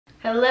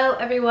Hello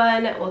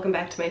everyone, welcome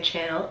back to my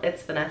channel.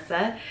 It's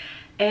Vanessa,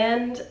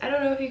 and I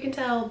don't know if you can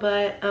tell,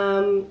 but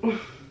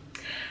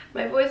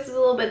my voice is a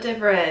little bit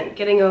different.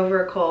 Getting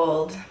over a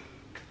cold.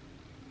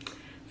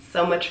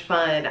 So much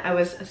fun. I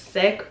was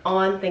sick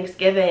on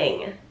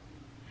Thanksgiving,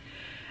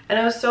 and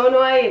I was so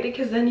annoyed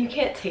because then you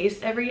can't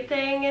taste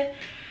everything,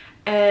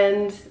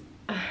 and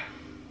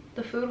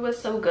the food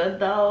was so good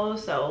though,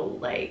 so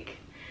like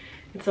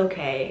it's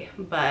okay.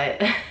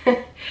 But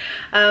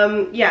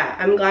yeah,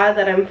 I'm glad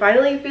that I'm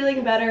finally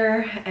feeling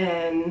better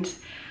and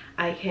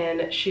I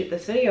can shoot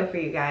this video for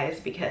you guys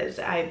because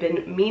I've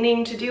been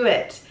meaning to do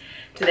it.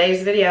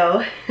 Today's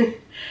video,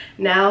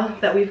 now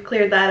that we've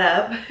cleared that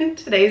up,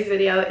 today's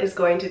video is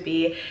going to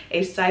be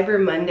a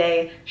Cyber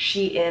Monday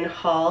Shein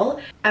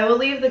haul. I will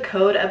leave the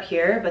code up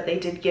here, but they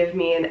did give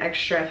me an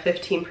extra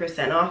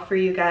 15% off for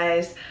you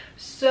guys.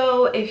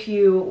 So if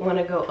you want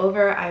to go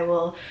over, I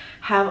will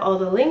have all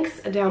the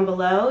links down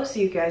below so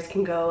you guys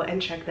can go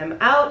and check them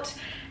out.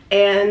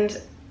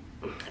 And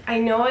I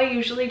know I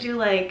usually do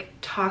like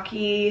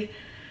talky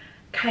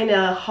kind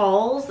of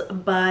hauls,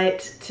 but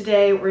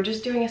today we're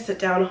just doing a sit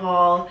down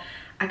haul.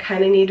 I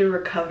kind of need to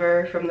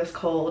recover from this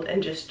cold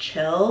and just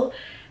chill,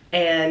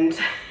 and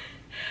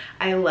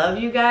I love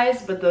you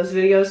guys, but those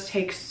videos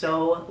take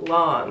so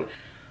long.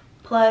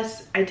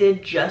 Plus I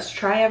did just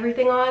try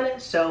everything on,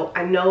 so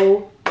I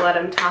know what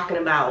I'm talking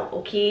about,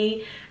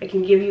 okay? I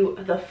can give you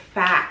the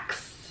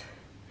facts.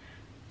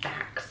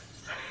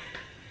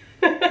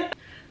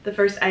 The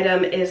first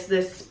item is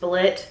this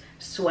split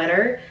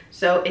sweater.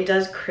 So it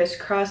does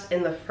crisscross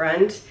in the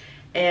front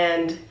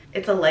and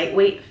it's a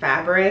lightweight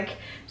fabric,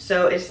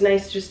 so it's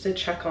nice just to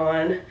chuck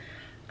on,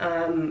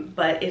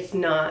 but it's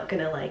not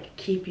gonna like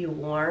keep you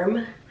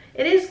warm.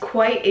 It is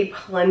quite a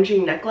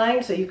plunging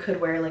neckline, so you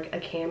could wear like a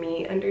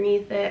cami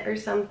underneath it or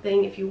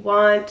something if you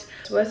want.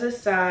 This was a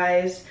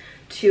size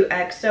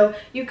 2X, so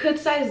you could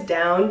size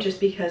down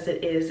just because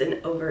it is an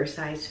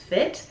oversized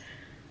fit.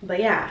 But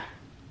yeah,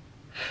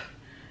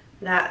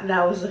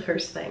 that was the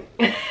first thing.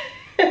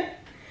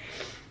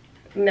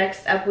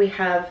 Next up we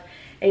have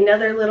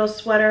another little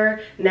sweater.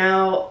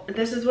 Now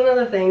this is one of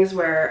the things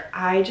where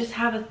I just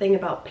have a thing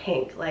about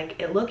pink. Like,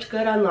 it looked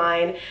good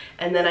online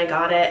and then I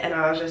got it and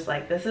I was just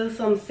like, this is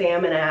some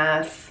salmon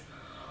ass,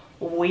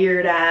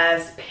 weird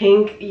ass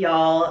pink,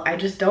 y'all. I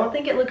just don't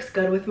think it looks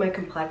good with my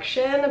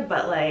complexion,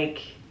 but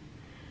like,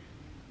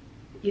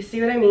 you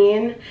see what I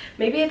mean?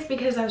 Maybe it's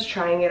because I was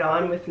trying it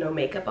on with no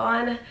makeup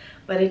on,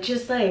 but it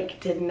just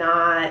like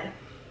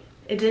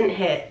it didn't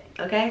hit,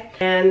 okay?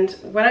 And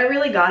what I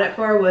really got it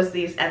for was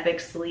these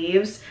epic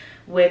sleeves,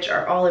 which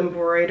are all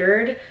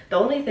embroidered. The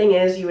only thing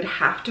is you would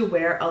have to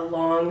wear a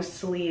long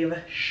sleeve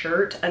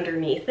shirt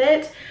underneath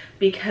it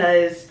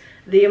because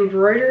the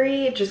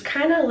embroidery just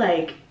kind of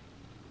like,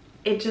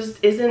 it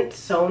just isn't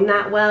sewn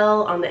that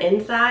well on the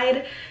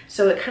inside,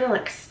 so it kind of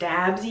like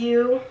stabs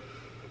you.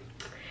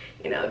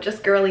 You know,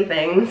 just girly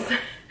things.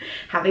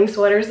 Having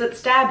sweaters that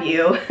stab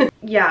you.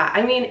 Yeah,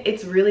 I mean,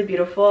 it's really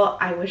beautiful.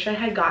 I wish I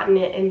had gotten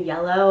it in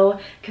yellow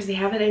because they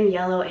have it in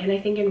yellow and I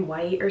think in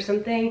white or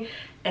something.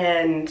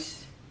 And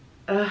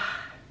I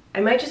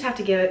might just have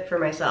to give it for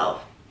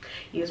myself.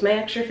 Use my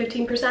extra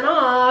 15%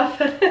 off.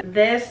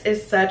 This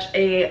is such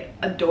a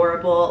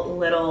adorable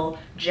little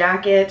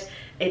jacket.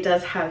 It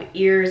does have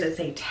ears.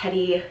 It's a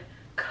teddy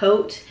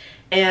coat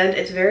and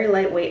it's very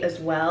lightweight as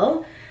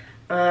well.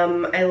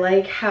 I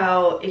like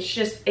how it's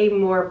just a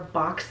more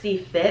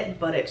boxy fit,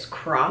 but it's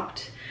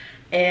cropped.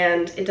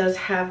 And it does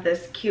have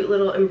this cute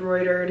little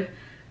embroidered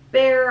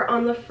bear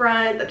on the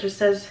front that just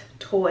says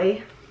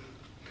toy.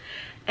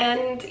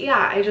 And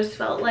yeah, I just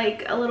felt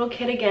like a little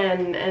kid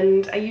again.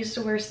 And I used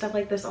to wear stuff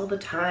like this all the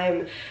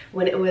time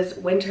when it was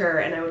winter,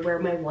 and I would wear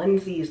my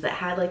onesies that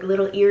had like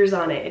little ears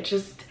on it.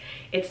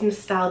 It's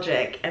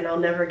nostalgic and I'll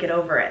never get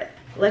over it.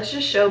 Let's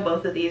just show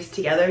both of these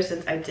together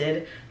since I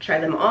did try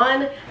them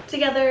on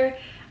together.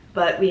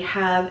 But we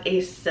have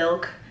a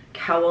silk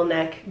cowl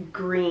neck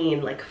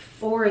green, like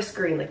forest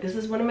green. Like, this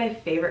is one of my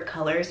favorite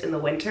colors in the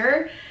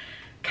winter.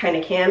 Kind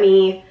of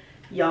cami.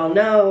 Y'all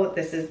know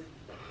this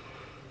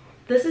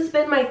has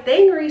been my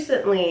thing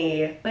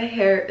recently. My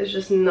hair is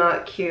just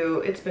not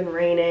cute. It's been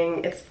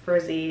raining. It's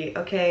frizzy.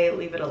 Okay,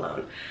 leave it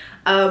alone.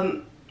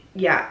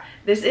 Yeah,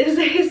 this is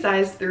a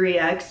size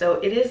 3X, so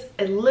it is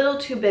a little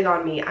too big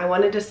on me. I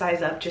wanted to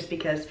size up just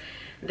because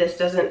this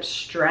doesn't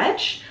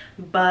stretch,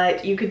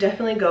 but you could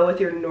definitely go with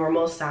your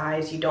normal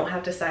size. You don't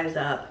have to size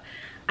up.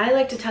 I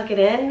like to tuck it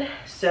in,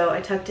 so I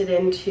tucked it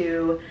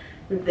into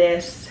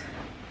this,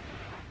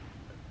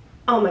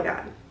 oh my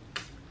god,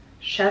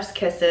 chef's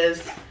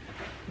kisses,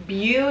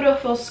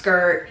 beautiful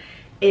skirt.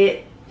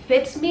 It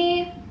fits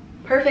me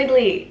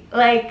perfectly.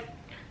 Like,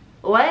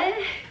 what?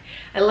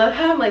 I love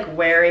how I'm like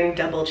wearing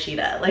double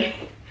cheetah. Like,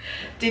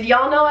 did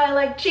y'all know I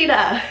like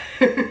cheetah?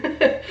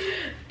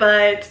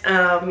 But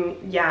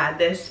yeah,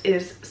 this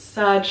is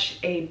such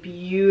a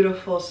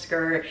beautiful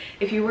skirt.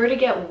 If you were to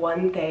get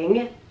one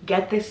thing,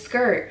 get this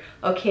skirt,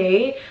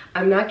 okay?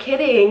 I'm not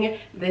kidding.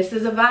 This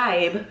is a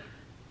vibe.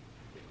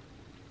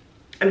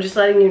 I'm just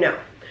letting you know.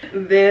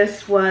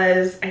 This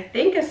was, I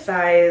think, a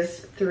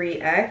size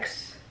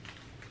 3X.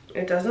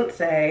 It doesn't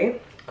say.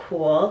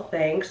 Cool,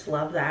 thanks,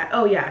 love that.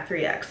 Oh yeah,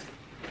 3X.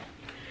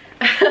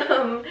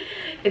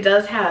 It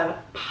does have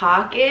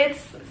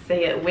pockets.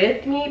 Say it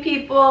with me,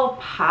 people.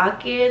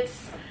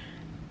 Pockets.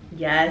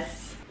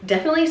 Yes.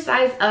 Definitely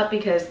size up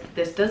because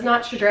this does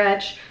not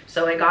stretch.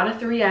 So I got a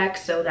 3X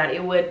so that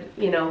it would,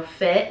 you know,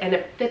 fit, and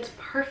it fits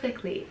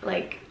perfectly.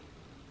 Like,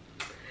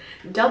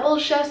 double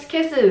chef's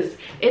kisses.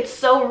 It's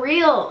so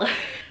real.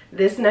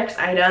 This next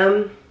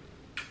item,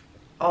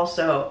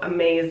 also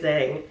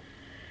amazing.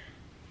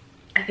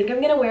 I think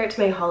I'm gonna wear it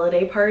to my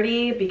holiday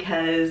party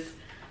because,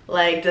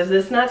 like, does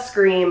this not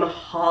scream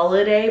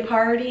holiday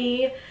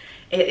party?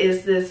 It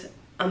is this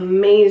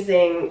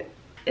amazing,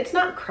 it's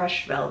not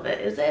crushed velvet,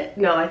 is it?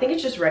 No, I think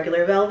it's just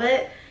regular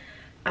velvet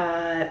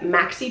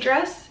maxi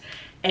dress,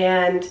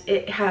 and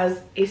it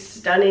has a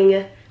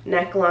stunning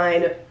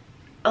neckline,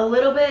 a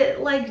little bit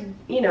like,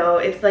 you know,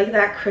 it's like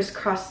that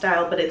crisscross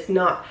style, but it's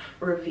not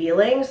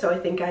revealing, so I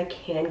think I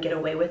can get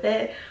away with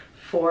it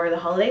for the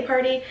holiday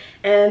party.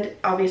 And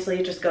obviously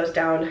it just goes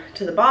down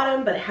to the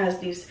bottom, but it has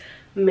these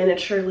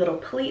miniature little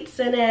pleats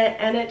in it,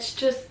 and it's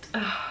just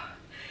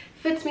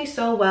fits me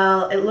so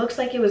well. It looks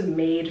like it was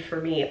made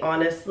for me,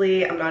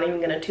 honestly. I'm not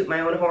even gonna toot my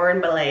own horn,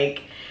 but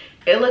like,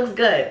 it looks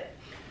good.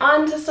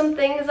 On to some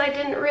things I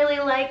didn't really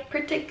like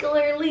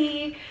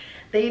particularly.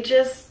 They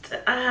just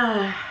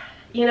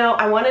you know,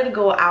 I wanted to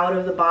go out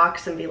of the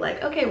box and be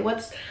like, okay,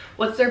 what's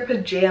their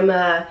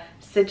pajama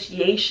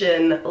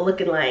situation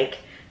looking like?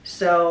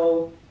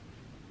 So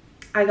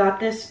I got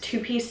this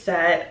 2-piece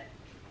set,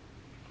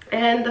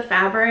 and the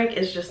fabric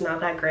is just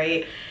not that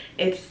great.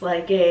 It's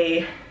like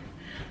a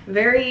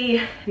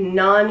very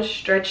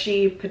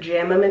non-stretchy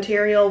pajama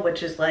material,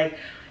 which is like,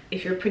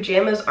 if your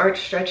pajamas aren't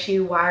stretchy,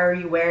 why are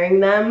you wearing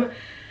them?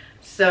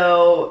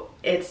 So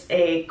it's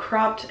a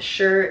cropped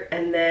shirt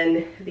and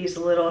then these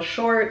little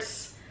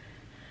shorts.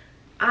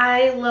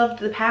 I loved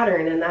the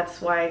pattern, and that's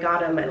why I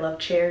got them. I love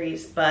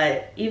cherries,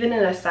 but even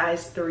in a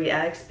size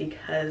 3X,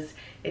 because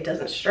it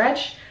doesn't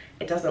stretch,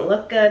 it doesn't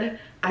look good,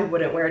 I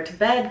wouldn't wear it to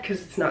bed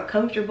because it's not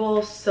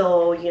comfortable.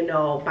 So, you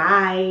know,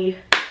 bye.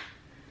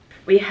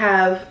 We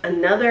have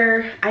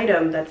another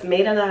item that's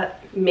made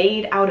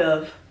out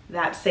of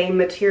that same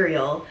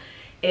material.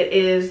 It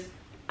is,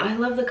 I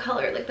love the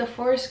color, like the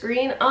forest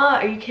green.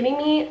 Are you kidding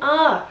me?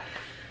 I'm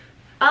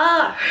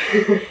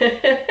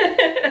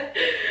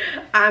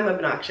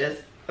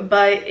obnoxious.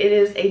 But it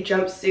is a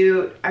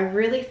jumpsuit. I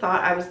really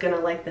thought I was gonna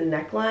like the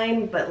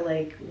neckline, but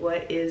like,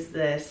 what is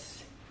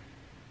this?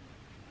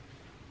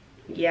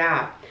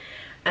 Yeah.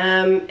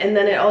 And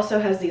then it also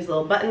has these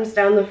little buttons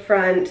down the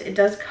front. It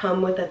does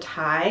come with a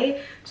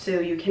tie,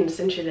 so you can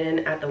cinch it in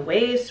at the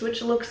waist,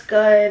 which looks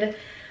good.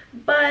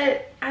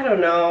 But I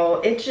don't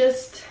know, it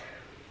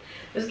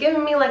was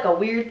giving me like a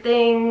weird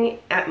thing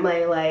at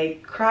my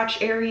like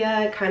crotch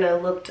area. It kind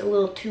of looked a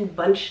little too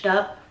bunched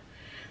up,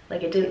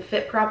 like it didn't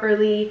fit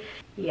properly.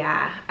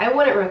 Yeah, I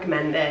wouldn't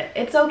recommend it.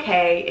 It's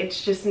okay,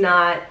 it's just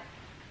not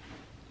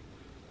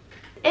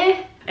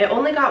I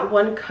only got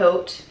one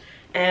coat,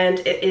 and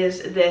it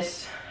is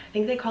this, I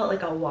think they call it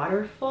like a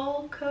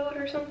waterfall coat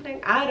or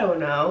something. I don't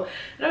know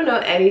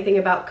anything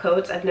about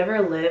coats. I've never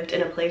lived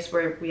in a place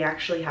where we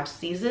actually have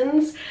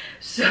seasons,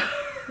 so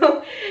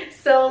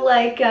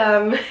like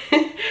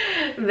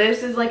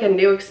this is like a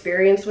new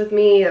experience with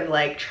me of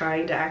like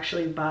trying to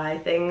actually buy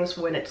things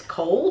when it's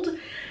cold.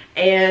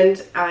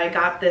 And I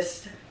got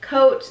this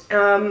coat.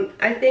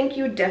 I think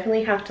you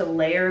definitely have to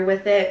layer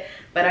with it,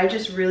 but I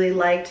just really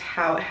liked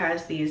how it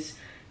has these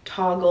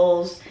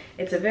toggles.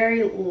 It's a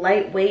very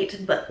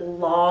lightweight but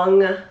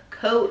long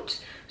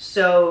coat,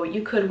 so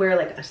you could wear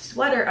like a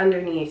sweater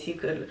underneath, you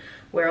could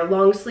wear a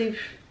long sleeve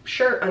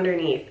shirt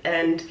underneath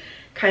and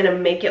kind of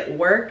make it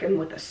work. And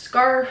with a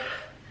scarf,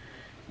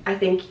 I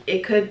think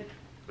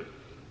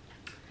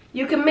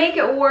you can make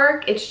it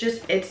work. It's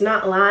just, it's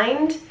not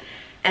lined,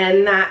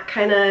 and that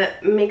kind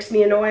of makes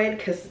me annoyed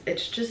because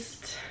it's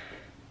just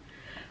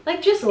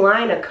like, just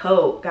line a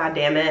coat, god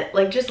damn it,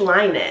 like just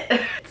line it.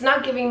 It's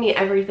not giving me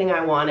everything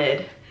I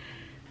wanted,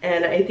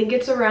 and I think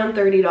it's around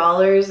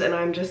 $30, and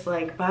I'm just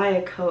like, buy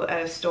a coat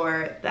at a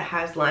store that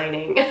has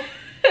lining.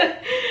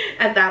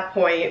 At that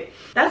point,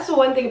 that's the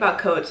one thing about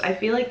coats, I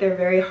feel like they're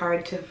very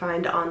hard to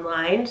find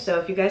online. So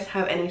if you guys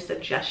have any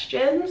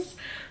suggestions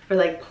for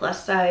like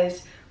plus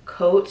size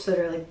coats that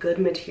are like good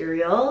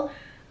material,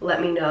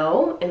 let me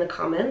know in the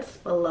comments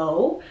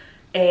below.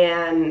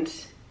 And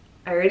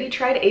I already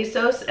tried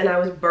ASOS and I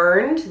was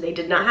burned. They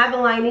did not have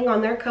a lining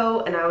on their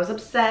coat and I was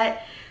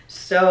upset.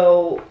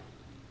 So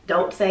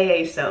don't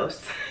say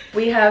ASOS.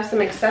 We have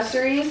some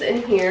accessories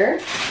in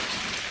here.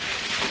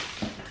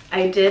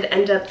 I did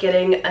end up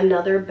getting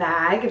another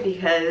bag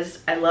because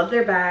I love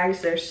their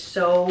bags. They're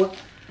so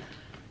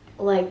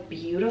like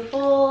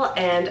beautiful,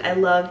 and I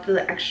love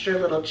the extra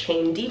little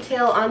chain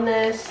detail on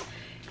this.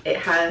 It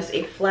has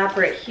a flap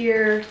right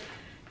here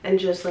and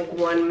just like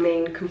one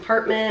main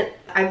compartment.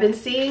 I've been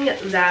seeing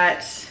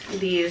that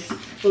these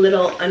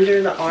little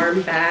under the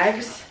arm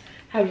bags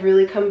have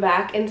really come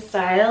back in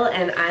style,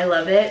 and I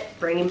love it.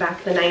 Bringing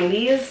back the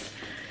 90s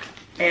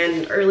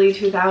and early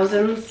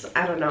 2000s.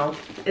 I don't know.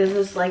 Is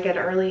this like an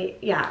early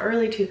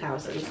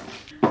 2000s.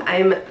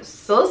 I'm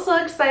so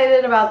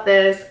excited about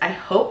this. I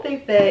hope they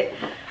fit,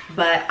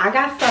 but I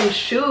got some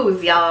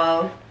shoes,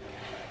 y'all.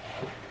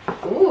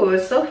 Ooh,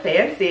 it's so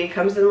fancy. It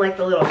comes in like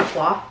the little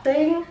cloth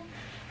thing.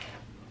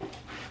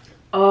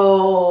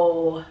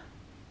 Oh,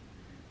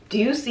 do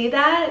you see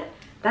that?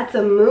 That's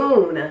a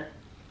moon.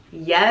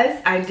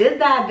 Yes, I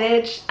did that,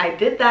 bitch. I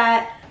did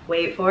that.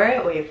 Wait for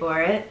it, wait for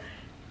it.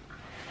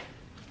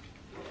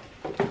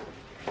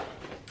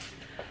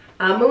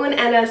 A moon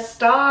and a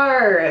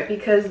star,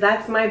 because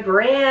that's my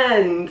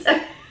brand.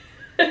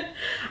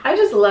 I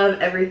just love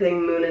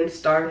everything moon and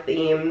star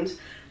themed.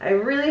 I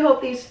really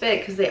hope these fit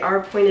because they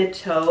are pointed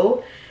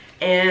toe,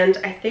 and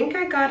I think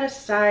I got a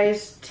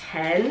size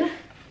 10.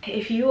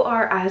 If you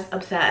are as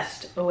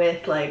obsessed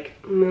with like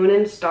moon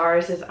and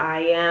stars as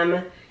I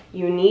am,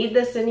 you need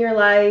this in your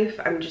life.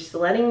 I'm just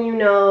letting you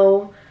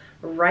know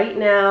right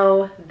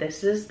now,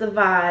 this is the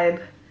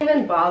vibe. I didn't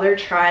even bother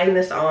trying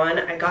this on.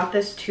 I got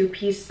this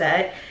 2-piece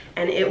set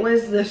and it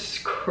was the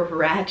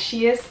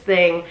scratchiest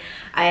thing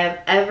I have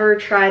ever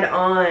tried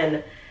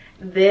on.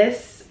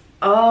 This,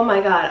 oh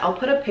my god, I'll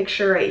put a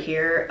picture right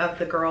here of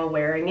the girl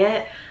wearing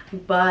it,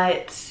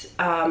 but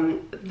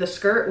the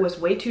skirt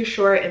was way too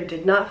short and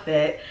did not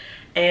fit,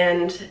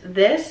 and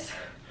this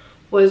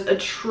was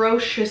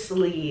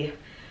atrociously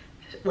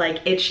like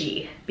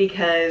itchy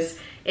because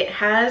it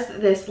has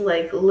this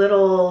like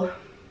little,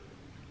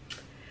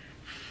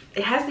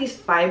 it has these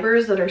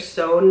fibers that are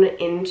sewn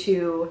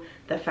into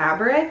the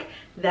fabric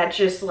that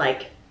just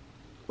like,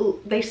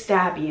 they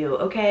stab you,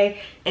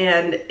 okay?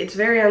 And it's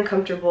very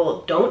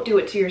uncomfortable. Don't do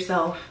it to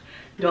yourself.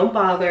 Don't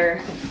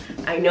bother.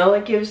 I know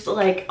it gives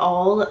like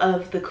all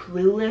of the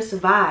Clueless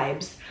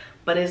vibes,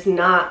 but it's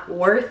not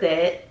worth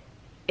it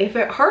if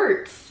it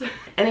hurts.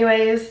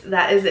 Anyways,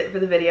 that is it for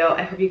the video.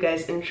 I hope you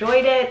guys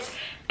enjoyed it,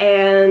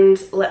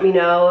 and let me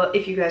know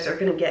if you guys are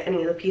gonna get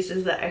any of the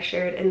pieces that I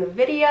shared in the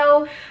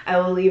video. I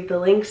will leave the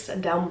links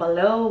down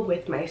below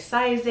with my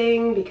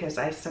sizing because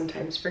I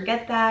sometimes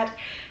forget that.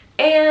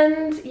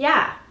 And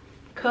yeah,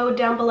 code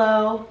down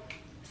below.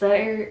 Is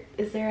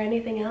there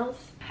anything else?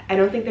 I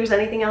don't think there's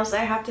anything else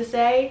I have to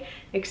say,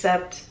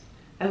 except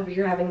I hope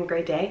you're having a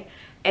great day,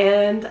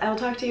 and I'll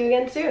talk to you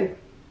again soon.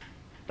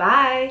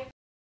 Bye.